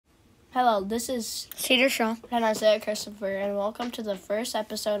Hello, this is Cedar Shaw. and Isaiah Christopher, and welcome to the first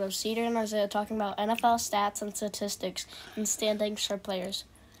episode of Cedar and Isaiah talking about NFL stats and statistics and standings for players.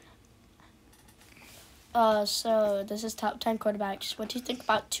 So this is top 10 quarterbacks. What do you think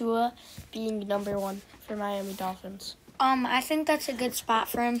about Tua being number one for Miami Dolphins? I think that's a good spot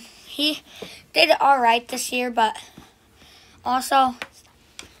for him. He did all right this year, but also,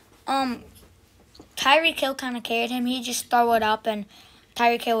 Tyreek Hill kind of carried him. He just throw it up, and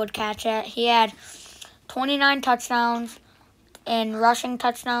Tyreek Hill would catch it. He had 29 touchdowns and rushing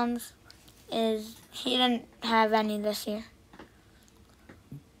touchdowns. He didn't have any this year.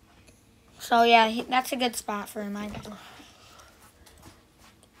 So yeah, that's a good spot for him, I guess.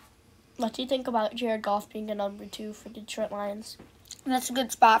 What do you think about Jared Goff being a number two for Detroit Lions? That's a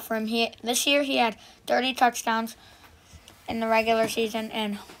good spot for him. This year he had 30 touchdowns in the regular season,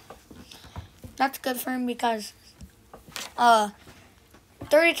 and that's good for him because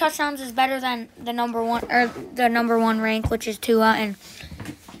 30 touchdowns is better than the number one rank, which is Tua, and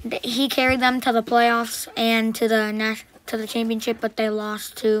he carried them to the playoffs and to the championship, but they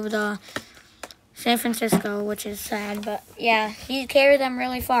lost to the San Francisco, which is sad. But yeah, he carried them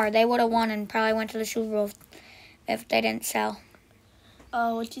really far. They would have won and probably went to the Super Bowl if they didn't sell.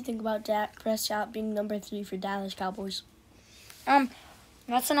 What do you think about Dak Prescott being number three for Dallas Cowboys?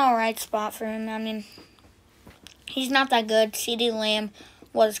 That's an alright spot for him. I mean, he's not that good. CeeDee Lamb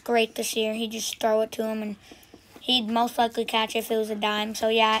was great this year. He just throw it to him, and he'd most likely catch it if it was a dime. So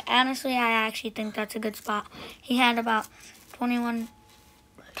yeah, honestly, I actually think that's a good spot. He had about 21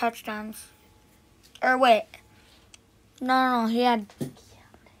 touchdowns. Or wait. No, he had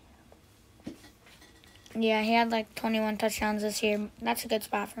like 21 touchdowns this year. That's a good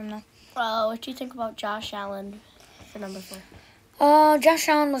spot for him, though. What do you think about Josh Allen for number four? Josh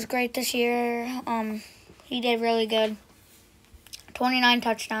Allen was great this year. He did really good. 29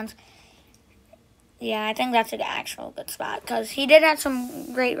 touchdowns. Yeah, I think that's an actual good spot because he did have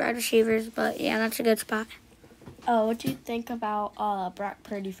some great wide receivers, but yeah, that's a good spot. What do you think about Brock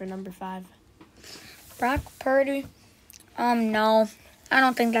Purdy for number five? Brock Purdy? No. I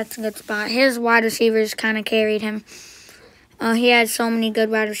don't think that's a good spot. His wide receivers kind of carried him. He had so many good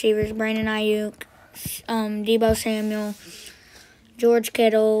wide receivers. Brandon Ayuk, Deebo Samuel, George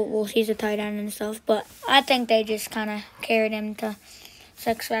Kittle. Well, he's a tight end and stuff. But I think they just kind of carried him to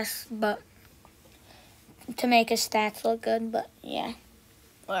success, but to make his stats look good. But, yeah.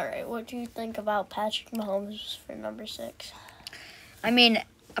 All right, what do you think about Patrick Mahomes for number six? I mean,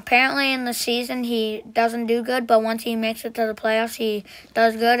 apparently in the season he doesn't do good, but once he makes it to the playoffs, he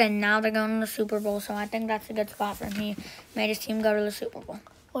does good, and now they're going to the Super Bowl, so I think that's a good spot for him. He made his team go to the Super Bowl.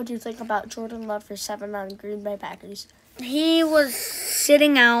 What do you think about Jordan Love for 7 on Green Bay Packers? He was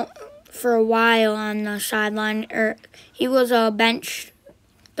sitting out for a while on the sideline, or he was a bench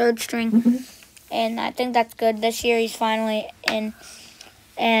third string, and I think that's good. This year he's finally in,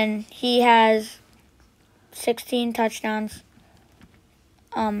 and he has 16 touchdowns.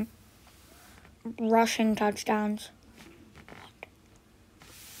 Rushing touchdowns.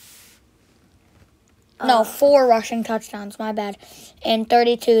 No, 4 rushing touchdowns, my bad. And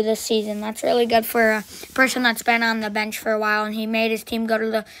 32 this season. That's really good for a person that's been on the bench for a while, and he made his team go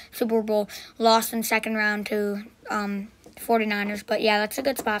to the Super Bowl, lost in second round to 49ers. But yeah, that's a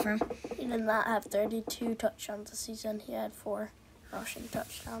good spot for him. He did not have 32 touchdowns this season. He had 4 rushing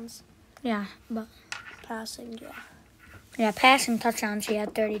touchdowns. Yeah, but passing, yeah. Yeah, passing touchdowns, he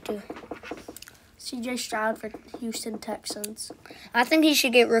had 32. C.J. Stroud for Houston Texans. I think he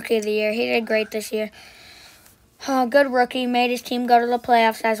should get Rookie of the Year. He did great this year. Good rookie, made his team go to the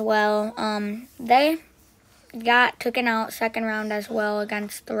playoffs as well. They got taken out second round as well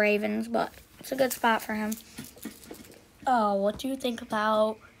against the Ravens, but it's a good spot for him. What do you think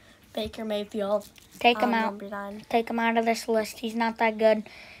about Baker Mayfield? Take him out. Number 9. Take him out of this list. He's not that good.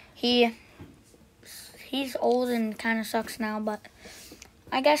 He's old and kind of sucks now, but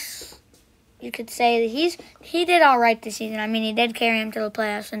I guess you could say that he did all right this season. I mean, he did carry him to the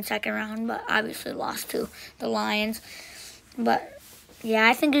playoffs in second round, but obviously lost to the Lions. But, yeah,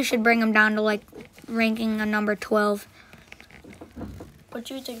 I think you should bring him down to, like, ranking a number 12. What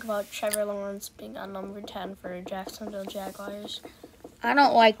do you think about Trevor Lawrence being on number 10 for Jacksonville Jaguars? I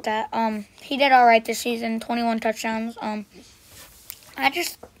don't like that. He did all right this season, 21 touchdowns. I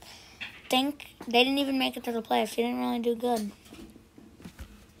just think they didn't even make it to the playoffs. He didn't really do good.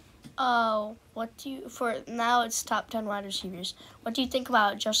 For now it's top 10 wide receivers. What do you think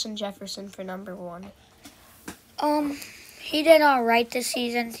about Justin Jefferson for number 1? He did all right this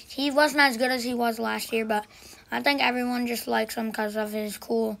season. He wasn't as good as he was last year, but I think everyone just likes him because of his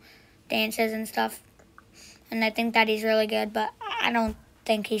cool dances and stuff. And I think that he's really good, but I don't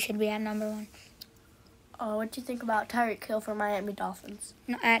think he should be at number 1. What do you think about Tyreek Hill for Miami Dolphins?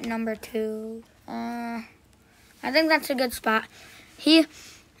 At number 2, I think that's a good spot. He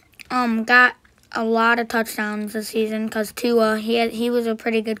got a lot of touchdowns this season because Tua, he was a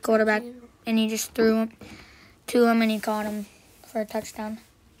pretty good quarterback, and he just threw him to him and he caught him for a touchdown.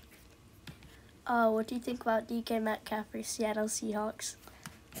 What do you think about DK Metcalf for Seattle Seahawks?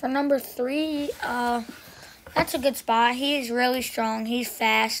 For number 3, that's a good spot. He's really strong. He's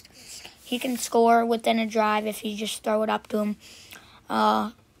fast. He can score within a drive if you just throw it up to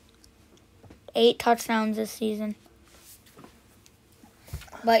him. 8 touchdowns this season.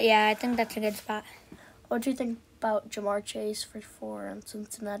 But yeah, I think that's a good spot. What do you think about Jamar Chase for 4 on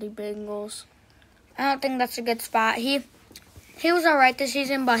Cincinnati Bengals? I don't think that's a good spot. He was all right this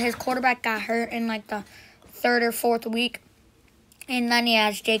season, but his quarterback got hurt in like the 3rd or 4th week. And then he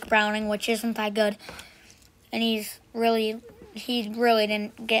has Jake Browning, which isn't that good. And he really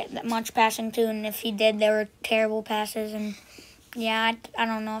didn't get that much passing to, and if he did, they were terrible passes. And yeah, I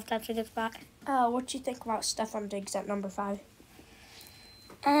don't know if that's a good spot. What do you think about Stephon Diggs at number 5?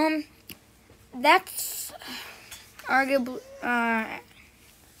 That's arguably,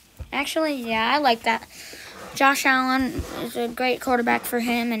 actually, yeah, I like that. Josh Allen is a great quarterback for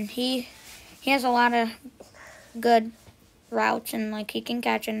him, and he has a lot of good routes, and like he can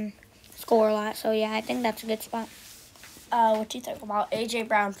catch and score a lot. So yeah, I think that's a good spot. What do you think about A.J.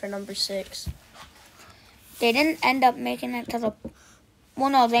 Brown for number 6? They didn't end up making it to the... Well,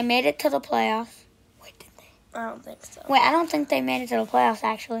 no, they made it to the playoffs. Wait, did they? I don't think so. Wait, I don't think they made it to the playoffs,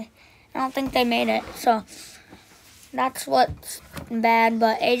 actually. I don't think they made it. So, that's what's bad.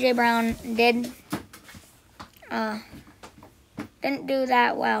 But A.J. Brown didn't do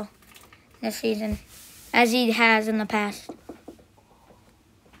that well this season, as he has in the past.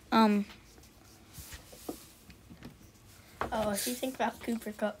 What do you think about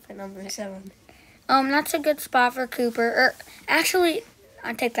Cooper Kupp for number 7? That's a good spot for Cooper. Actually,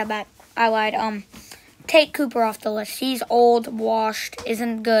 I take that back. I lied. Take Cooper off the list. He's old, washed,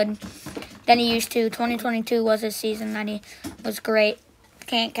 isn't good than he used to. 2022 was his season that he was great.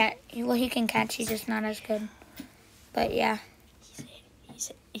 Can't catch. Well, he can catch. He's just not as good. But yeah.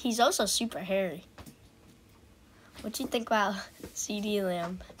 He's also super hairy. What do you think about CeeDee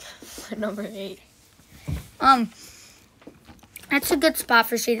Lamb for number 8? That's a good spot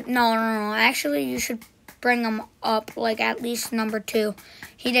for CeeDee. No. Actually, you should bring him up, like, at least number 2.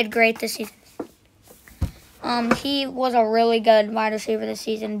 He did great this season. He was a really good wide receiver this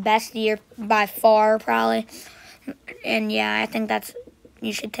season. Best year by far, probably. And, yeah, I think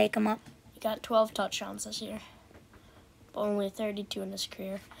you should take him up. He got 12 touchdowns this year, but only 32 in his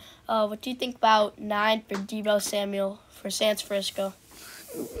career. What do you think about 9 for Deebo Samuel for San Francisco?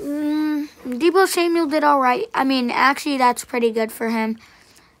 Deebo Samuel did all right. I mean, actually, that's pretty good for him.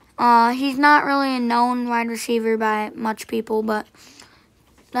 He's not really a known wide receiver by much people, but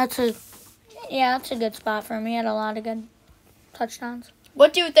that's a good spot for him. He had a lot of good touchdowns.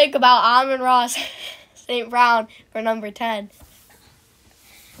 What do you think about Amon-Ra St. Brown for number 10?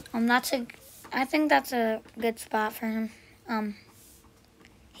 I think that's a good spot for him.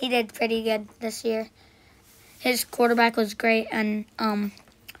 He did pretty good this year. His quarterback was great, and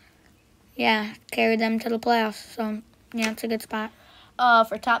carried them to the playoffs. So yeah, it's a good spot.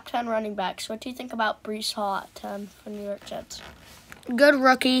 For top 10 running backs, what do you think about Breece Hall at 10 for New York Jets? Good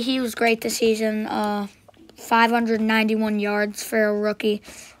rookie. He was great this season. 591 yards for a rookie,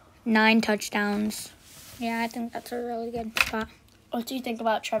 9 touchdowns. Yeah, I think that's a really good spot. What do you think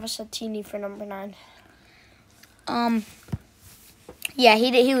about Travis Etienne for number 9? Yeah,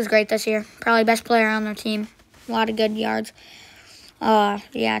 he was great this year. Probably best player on their team. A lot of good yards.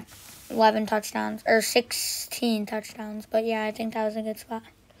 11 touchdowns or 16 touchdowns. But yeah, I think that was a good spot.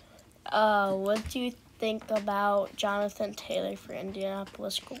 What do you think about Jonathan Taylor for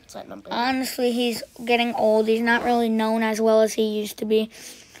Indianapolis Colts at number 9? Honestly, he's getting old. He's not really known as well as he used to be.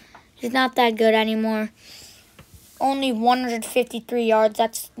 He's not that good anymore. Only 153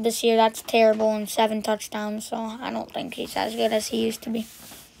 yards this year. That's terrible, and 7 touchdowns. So I don't think he's as good as he used to be.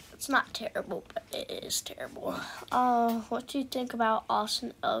 It's not terrible, but it is terrible. What do you think about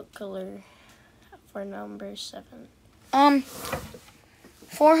Austin Eckler for number 7?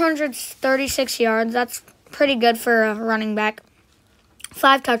 436 yards. That's pretty good for a running back.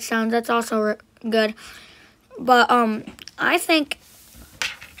 5 touchdowns. That's also good. But I think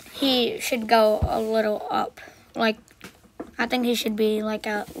he should go a little up. Like, I think he should be like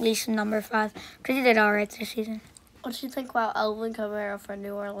at least number 5 because he did all right this season. What do you think about Alvin Kamara for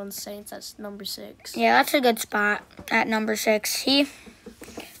New Orleans Saints? That's number 6. Yeah, that's a good spot at number 6. He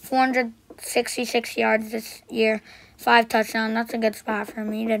 466 yards this year, 5 touchdowns. That's a good spot for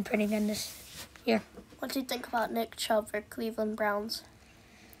him. He did pretty good this year. What do you think about Nick Chubb for Cleveland Browns?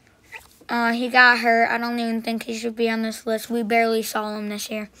 He got hurt. I don't even think he should be on this list. We barely saw him this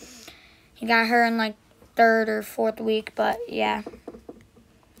year. He got hurt in like 3rd or 4th week, but yeah.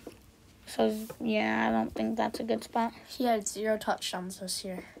 So, yeah, I don't think that's a good spot. He had 0 touchdowns this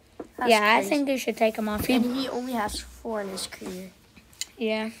year. That's yeah, crazy. I think you should take him off. And he only has 4 in his career.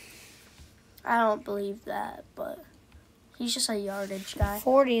 Yeah. I don't believe that, but he's just a yardage guy.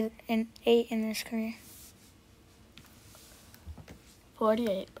 48 in his career.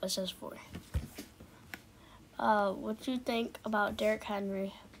 48, but it says 4. What do you think about Derrick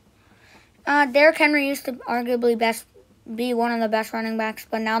Henry? Derrick Henry used to arguably be one of the best running backs,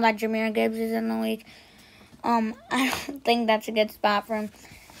 but now that Jahmyr Gibbs is in the league, I don't think that's a good spot for him.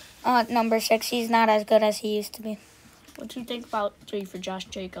 Number 6, he's not as good as he used to be. What do you think about 3 for Josh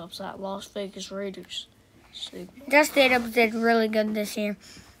Jacobs at Las Vegas Raiders? Josh Jacobs did really good this year.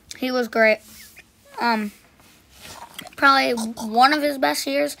 He was great. Probably one of his best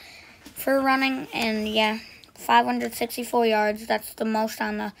years for running, and yeah, 564 yards. That's the most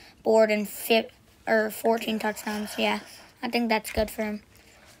on the board, and 14 touchdowns. Yeah, I think that's good for him.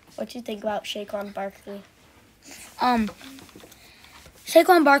 What do you think about Saquon Barkley?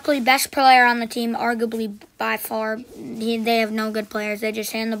 Saquon Barkley, best player on the team, arguably by far. They have no good players. They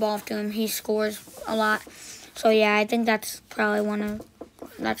just hand the ball to him. He scores a lot. So yeah, I think that's probably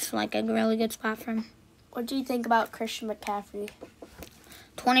that's like a really good spot for him. What do you think about Christian McCaffrey?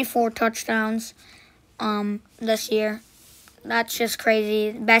 24 touchdowns this year. That's just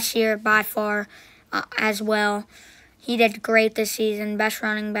crazy. Best year by far as well. He did great this season. Best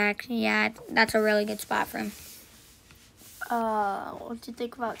running back. Yeah, that's a really good spot for him. What do you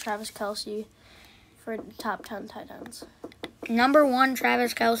think about Travis Kelce for top 10 tight ends? Number 1,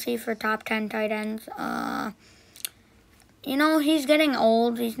 Travis Kelce for top 10 tight ends. He's getting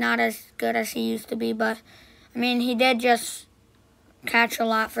old. He's not as good as he used to be, but, I mean, he did just catch a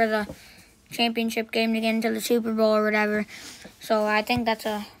lot for the championship game to get into the Super Bowl or whatever. So I think that's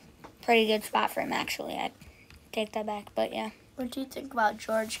a pretty good spot for him, actually. I'd take that back, but yeah. What do you think about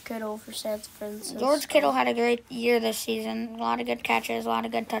George Kittle for San Francisco? George Kittle had a great year this season. A lot of good catches, a lot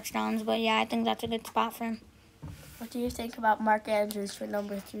of good touchdowns, but yeah, I think that's a good spot for him. What do you think about Mark Andrews for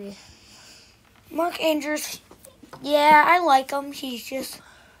number 3? Mark Andrews, yeah, I like him. He's just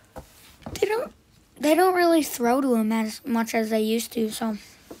they don't really throw to him as much as they used to, so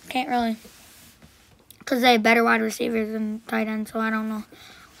can't really, because they have better wide receivers than tight ends. So I don't know.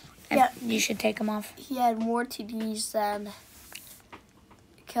 Yeah, you should take him off. He had more TDs than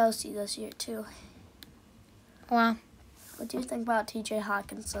Kelce this year too. Wow. What do you think about T.J.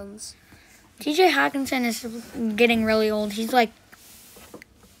 Hawkinson's? T.J. Hawkinson is getting really old. He's like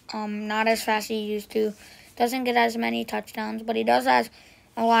not as fast as he used to. Doesn't get as many touchdowns, but he does have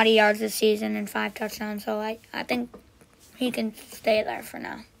a lot of yards this season and 5 touchdowns. So I think he can stay there for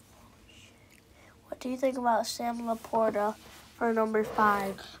now. What do you think about Sam Laporta for number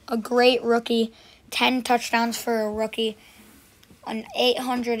 5? A great rookie. 10 touchdowns for a rookie.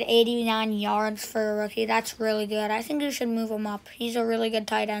 889 yards for a rookie. That's really good. I think you should move him up. He's a really good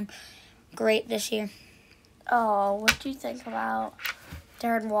tight end. Great this year. Oh, what do you think about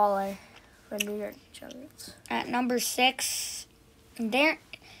Darren Waller for New York Giants? At number 6,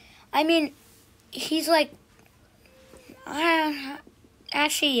 he's like,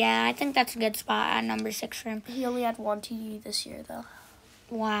 actually, yeah, I think that's a good spot at number 6 for him. He only had 1 TD this year, though.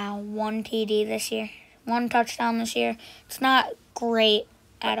 Wow, 1 TD this year. 1 touchdown this year. It's not great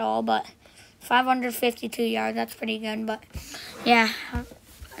at all, but 552 yards, that's pretty good. But, yeah,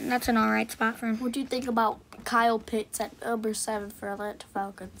 that's an all right spot for him. What do you think about Kyle Pitts at number 7 for Atlanta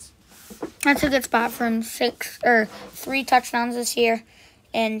Falcons? That's a good spot for him. 3 touchdowns this year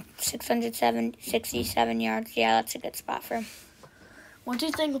and 667 yards. Yeah, that's a good spot for him. What do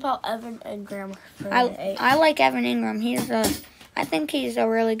you think about Evan Ingram for 8? I like Evan Ingram. I think he's a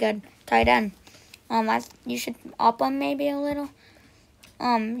really good tight end. You should up him maybe a little.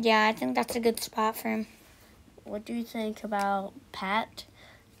 Yeah, I think that's a good spot for him. What do you think about Pat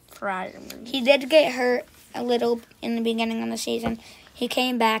Freiermuth? He did get hurt a little in the beginning of the season. He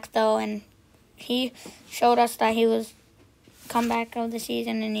came back, though, and he showed us that he was comeback of the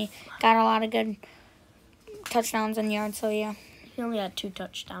season, and he got a lot of good touchdowns and yards, so yeah. He only had 2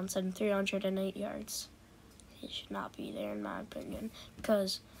 touchdowns and 308 yards. He should not be there, in my opinion.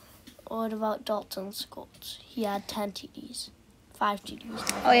 Because, what about Dalton Schultz? He had 10 TDs. 5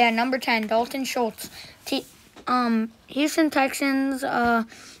 TDs. Oh, yeah, number 10, Dalton Schultz. Houston Texans,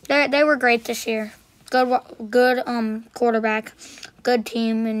 they were great this year. Good quarterback, good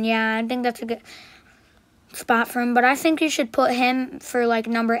team, and yeah, I think that's a good spot for him, but I think you should put him for like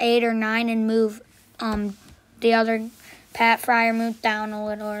number 8 or 9 and move the other Pat Fryermuth down a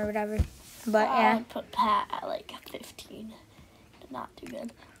little or whatever. But I yeah, would put Pat at like 15. Not too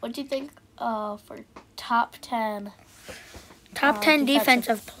good. What do you think for top 10? top 10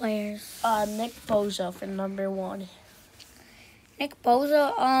 defensive players. Nick Bosa for number 1. Nick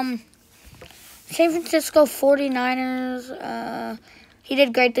Bosa, San Francisco 49ers, he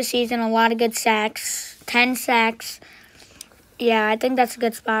did great this season, a lot of good sacks, 10 sacks. Yeah, I think that's a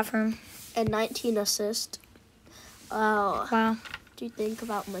good spot for him. And 19 assists. Wow. What do you think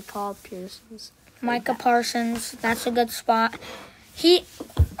about Micah Parsons? Micah Parsons, that's a good spot. He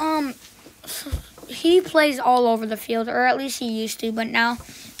plays all over the field, or at least he used to, but now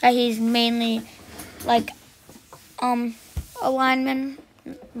that he's mainly like a lineman,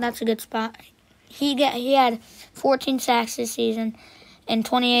 that's a good spot. He had 14 sacks this season and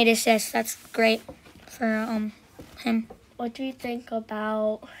 28 assists. That's great for him. What do you think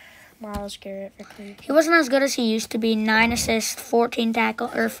about Myles Garrett for Cleveland? He wasn't as good as he used to be. 9 assists, 14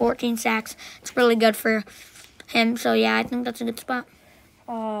 sacks. It's really good for him. So yeah, I think that's a good spot.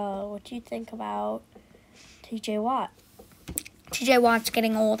 What do you think about T.J. Watt? T.J. Watt's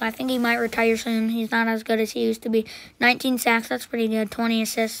getting old. I think he might retire soon. He's not as good as he used to be. 19 sacks, that's pretty good. 20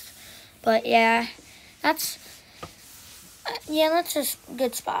 assists. But yeah, that's just a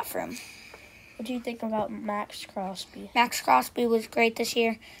good spot for him. What do you think about Max Crosby? Max Crosby was great this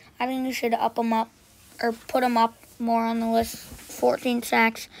year. I think you should up him up or put him up more on the list. 14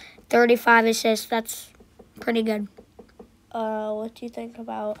 sacks, 35 assists. That's pretty good. What do you think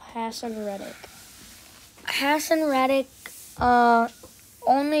about Hassan Reddick? Hassan Reddick,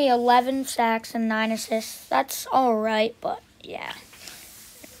 only 11 sacks and 9 assists. That's all right, but yeah,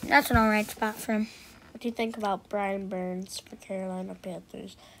 that's an all right spot for him. What do you think about Brian Burns for Carolina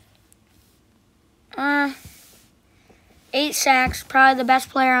Panthers? 8 sacks, probably the best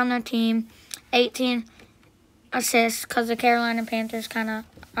player on their team. 18 assists, because the Carolina Panthers kind of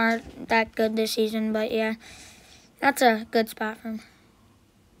aren't that good this season, but yeah, that's a good spot for him.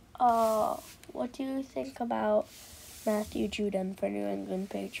 What do you think about Matthew Judon for New England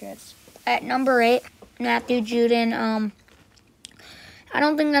Patriots? At number 8, Matthew Judon. I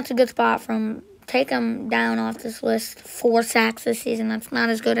don't think that's a good spot for him. Take him down off this list. 4 sacks this season. That's not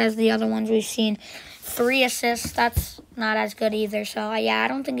as good as the other ones we've seen. 3 assists. That's not as good either. So, yeah, I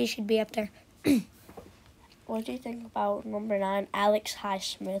don't think he should be up there. What do you think about number 9, Alex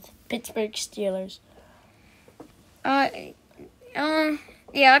Highsmith, Pittsburgh Steelers? Yeah,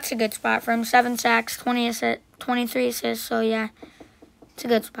 that's a good spot for him. 7 sacks, 23 assists. So, yeah, it's a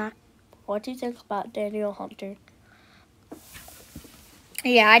good spot. What do you think about Daniel Hunter?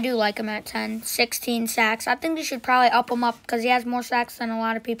 Yeah, I do like him at 10. 16 sacks. I think you should probably up him up because he has more sacks than a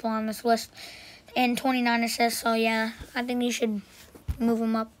lot of people on this list. And 29 assists. So, yeah, I think you should move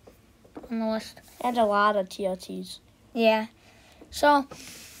him up on the list. And a lot of TOTs. Yeah. So,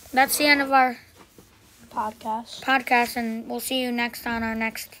 that's the end of our podcast, and we'll see you next on our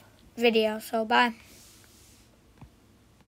next video. So, bye.